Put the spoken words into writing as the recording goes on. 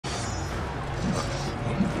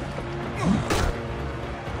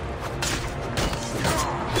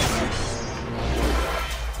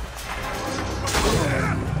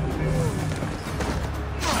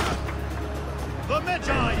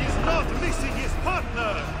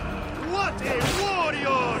partner! What a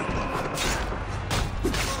warrior!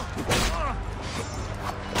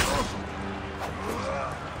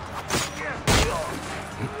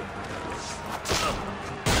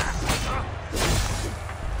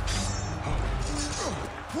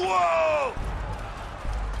 Whoa!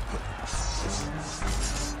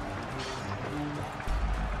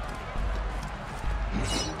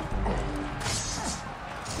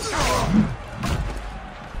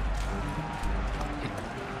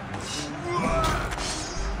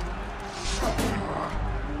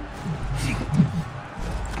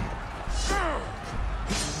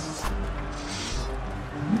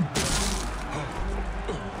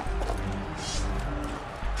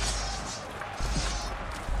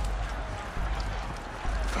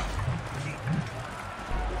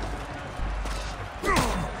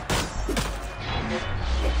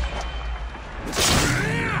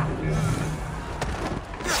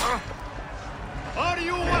 Are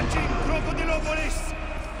you watching, Crocodilopolis?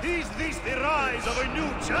 Is this the rise of a new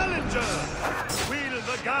challenger? Will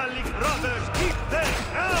the Gallic brothers keep their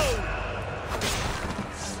crown?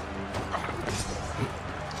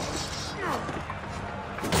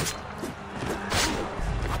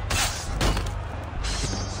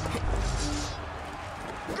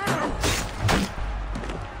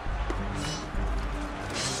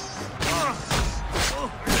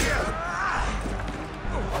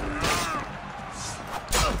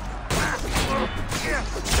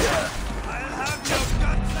 I'll have your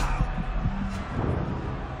guts out!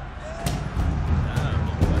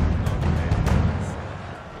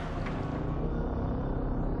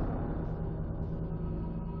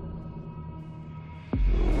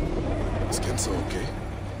 Is Kensa okay?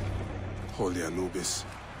 Holy Anubis.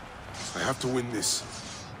 I have to win this.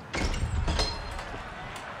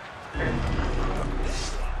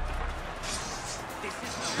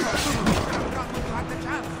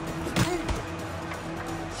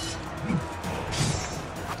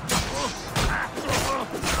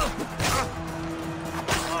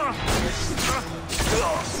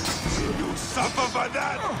 You suffer for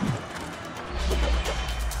that!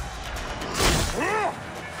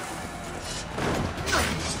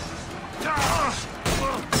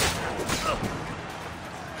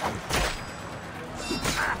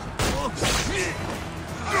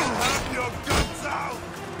 I'll have your guts out!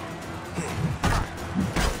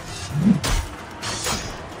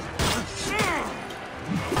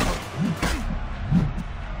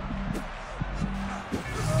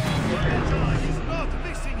 He's not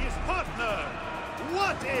missing his partner!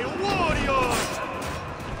 What a warrior!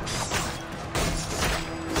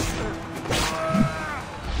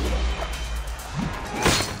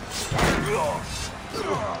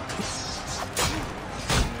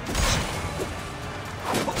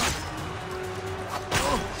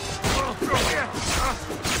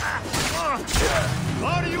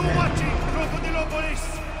 Are you watching, Crocodilopolis?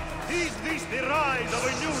 Is this the rise of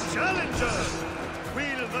a new challenger?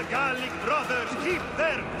 Will the Gallic brothers keep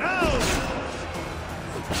their crown?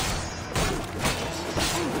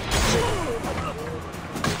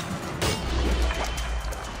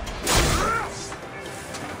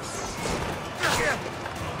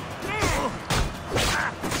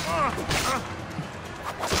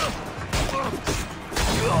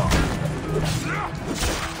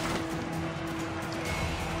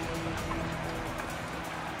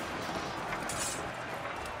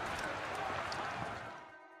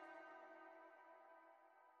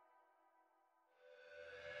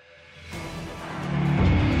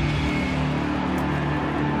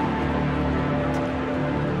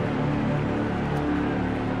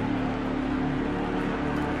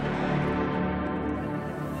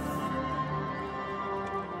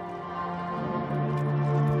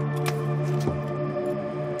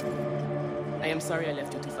 I am sorry I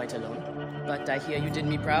left you to fight alone, but I hear you did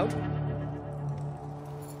me proud.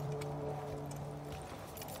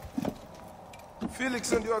 Felix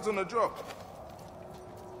sent you out on a job.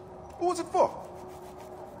 Who was it for?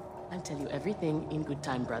 I'll tell you everything in good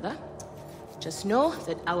time, brother. Just know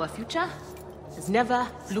that our future has never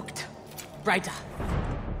looked brighter.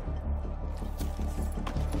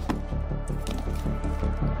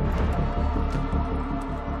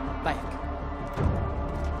 Bayek.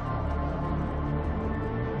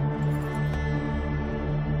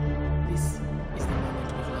 This is the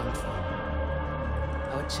moment we've longed for.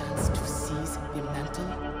 Our chance to seize the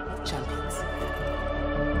mantle of champions.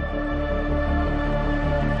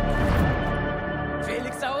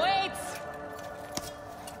 Felix awaits!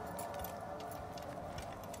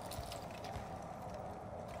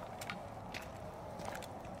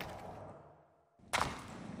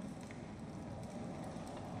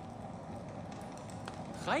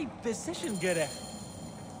 High position gerecht.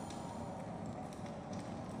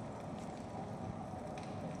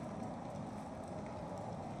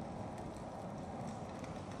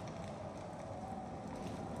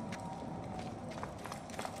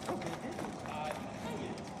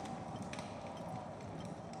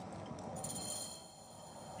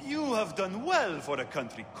 You have done well for a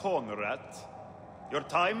country Conrad. Your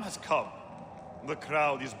time has come. The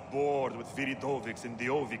crowd is bored with Viridovics and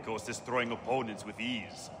Diovikos destroying opponents with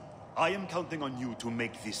ease. I am counting on you to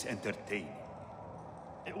make this entertaining.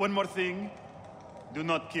 One more thing. Do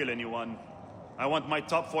not kill anyone. I want my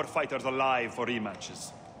top 4 fighters alive for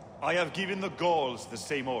rematches. I have given the Gauls the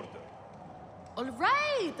same order. All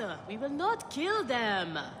right, we will not kill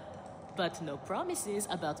them. But no promises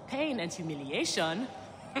about pain and humiliation.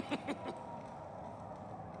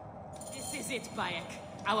 This is it, Bayek.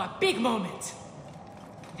 Our big moment.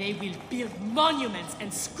 They will build monuments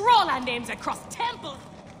and scroll our names across temples.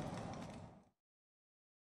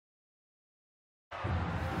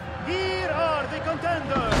 Here are the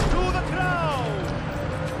contenders to the crown!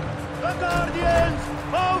 The Guardians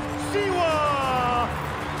of Siwa!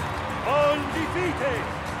 Undefeated!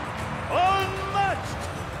 Unmatched!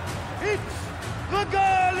 It's the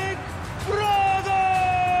Gallic Brothers!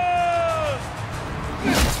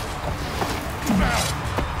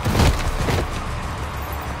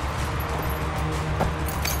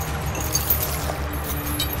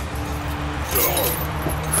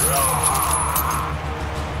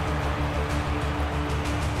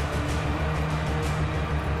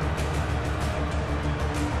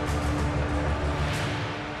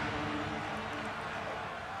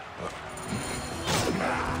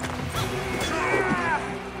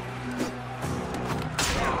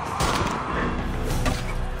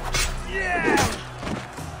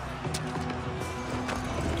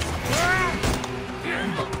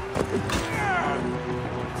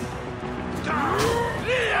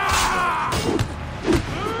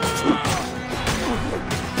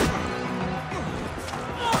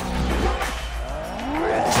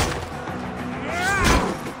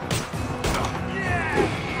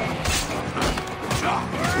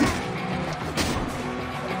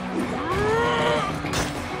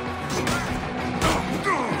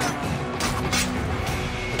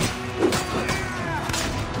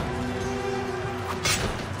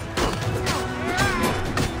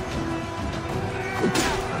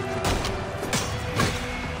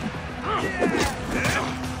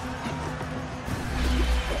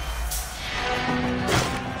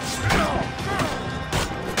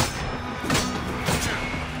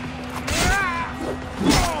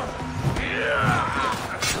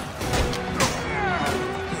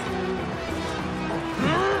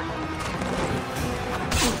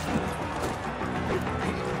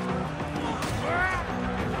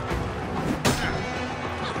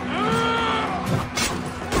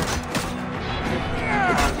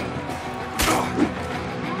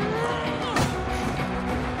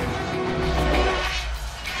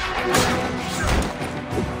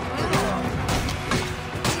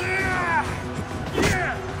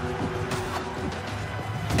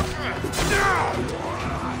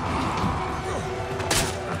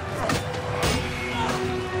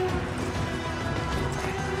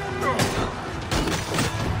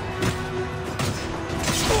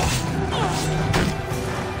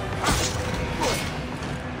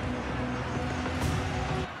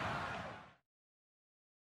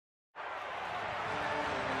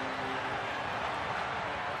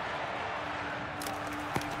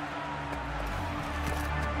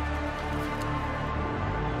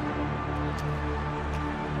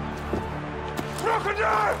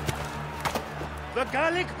 Crocodile! The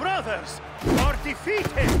Gallic Brothers are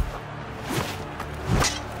defeated!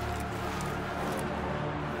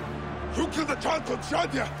 You killed the child from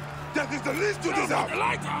Shadia! That is the least you deserve! The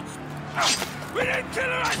lighthouse! We didn't kill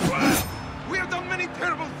her, I swear! We have done many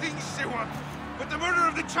terrible things, Siwa, but the murder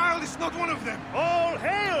of the child is not one of them! All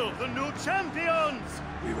hail the new champions!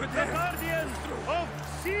 We were The there! Guardians of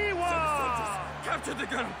Siwa! Capture the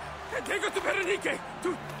girl and take her to Berenike!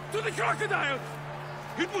 To the crocodile!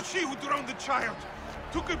 It was she who drowned the child,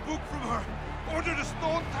 took a book from her, ordered a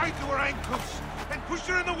stone tied to her ankles, and pushed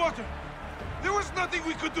her in the water. There was nothing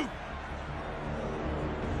we could do.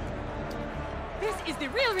 This is the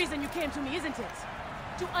real reason you came to me, isn't it?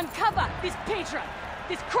 To uncover this patron,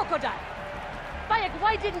 this crocodile. Bayek,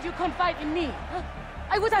 why didn't you confide in me? Huh?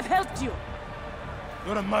 I would have helped you.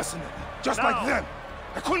 You're a mercenary, just Now. like them.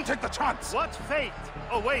 I couldn't take the chance. What fate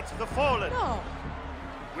awaits the fallen? No,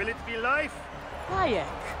 Will it be life Bayek.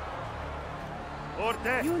 or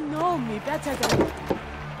death? You know me better than...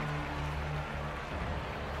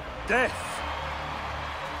 Death!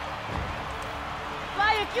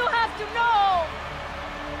 Bayek, you have to know!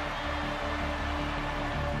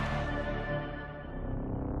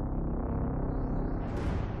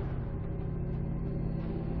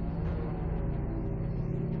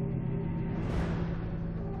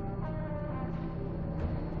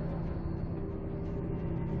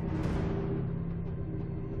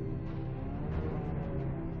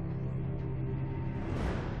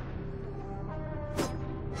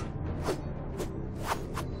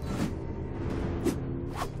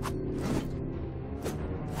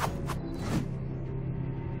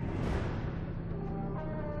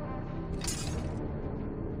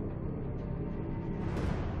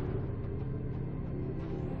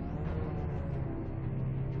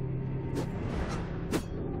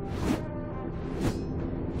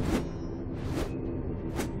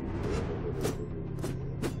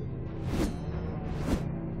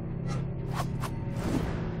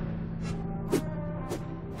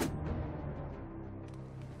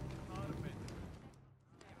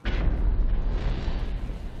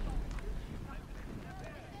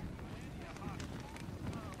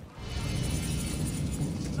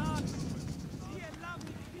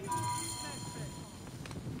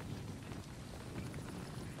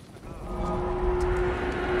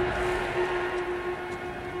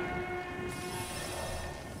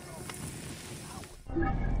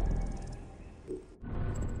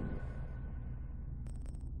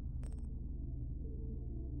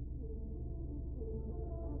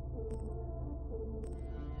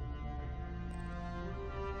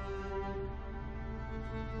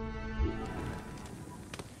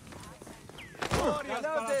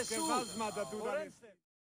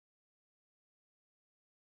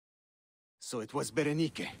 So it was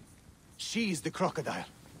Berenike. She is the crocodile.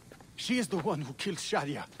 She is the one who killed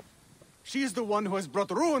Shadia. She is the one who has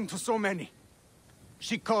brought ruin to so many.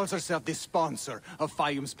 She calls herself the sponsor of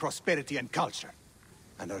Fayum's prosperity and culture.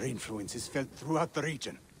 And her influence is felt throughout the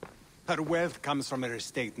region. Her wealth comes from her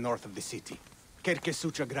estate north of the city.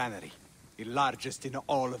 Kerkesucha Granary, the largest in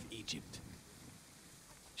all of Egypt.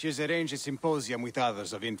 She has arranged a symposium with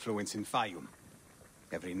others of influence in Fayum.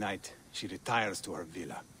 Every night, she retires to her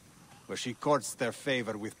villa, where she courts their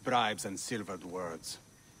favor with bribes and silvered words.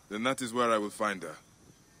 Then that is where I will find her.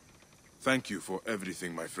 Thank you for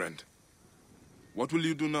everything, my friend. What will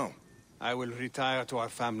you do now? I will retire to our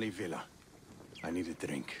family villa. I need a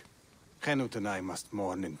drink. Henut and I must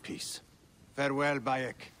mourn in peace. Farewell,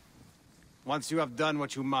 Bayek. Once you have done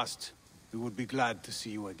what you must, we would be glad to see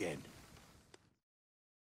you again.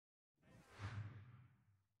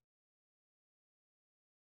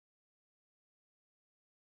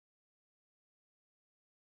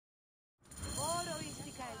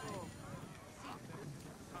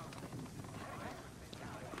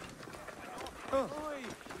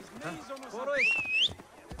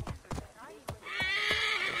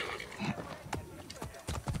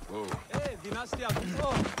 Whoa. Dynastia,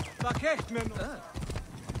 verkecht men.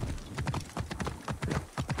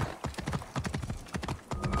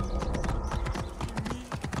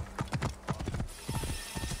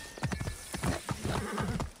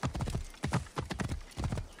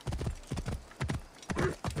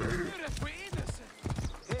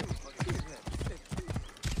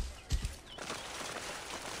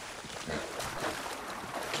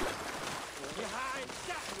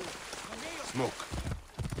 Smoke.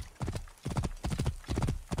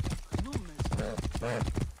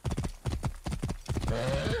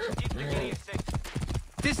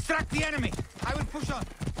 Distract the enemy! I will push on!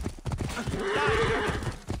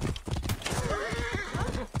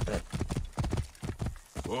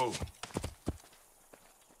 Whoa.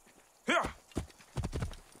 Here!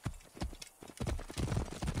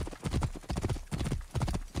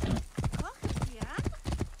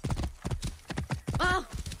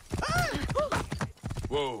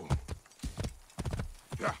 Whoa.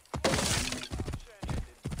 Yeah.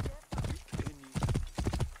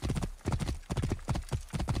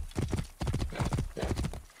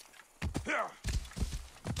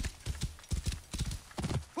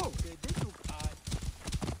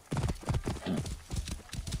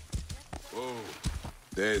 Oh,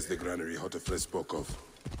 there's the granary Hotefre spoke of.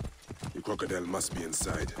 The crocodile must be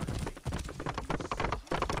inside.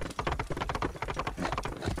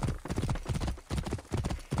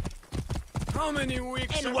 How many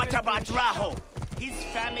weeks? And what about Raho? His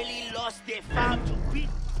family lost their farm to wheat.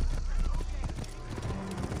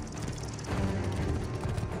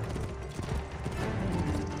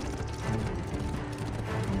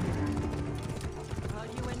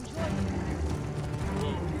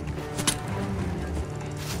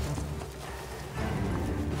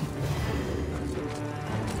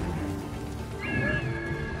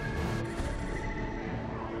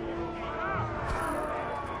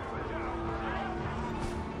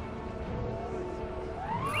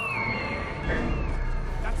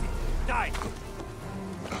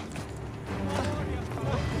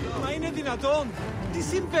 Keine dinadon! Di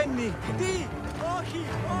simpenni! Di! Ohi!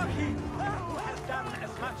 Ohi! Who has done as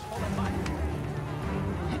much for the fight?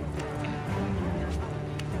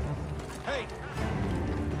 Hey!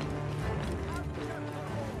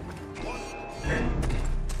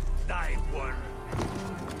 Die, one.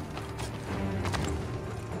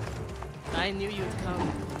 I knew you'd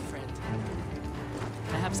come, friend.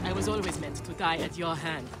 Perhaps I was always meant to die at your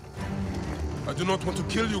hand. I do not want to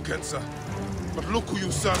kill you, Kensa. But look who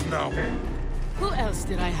you serve now. Who else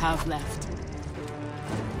did I have left?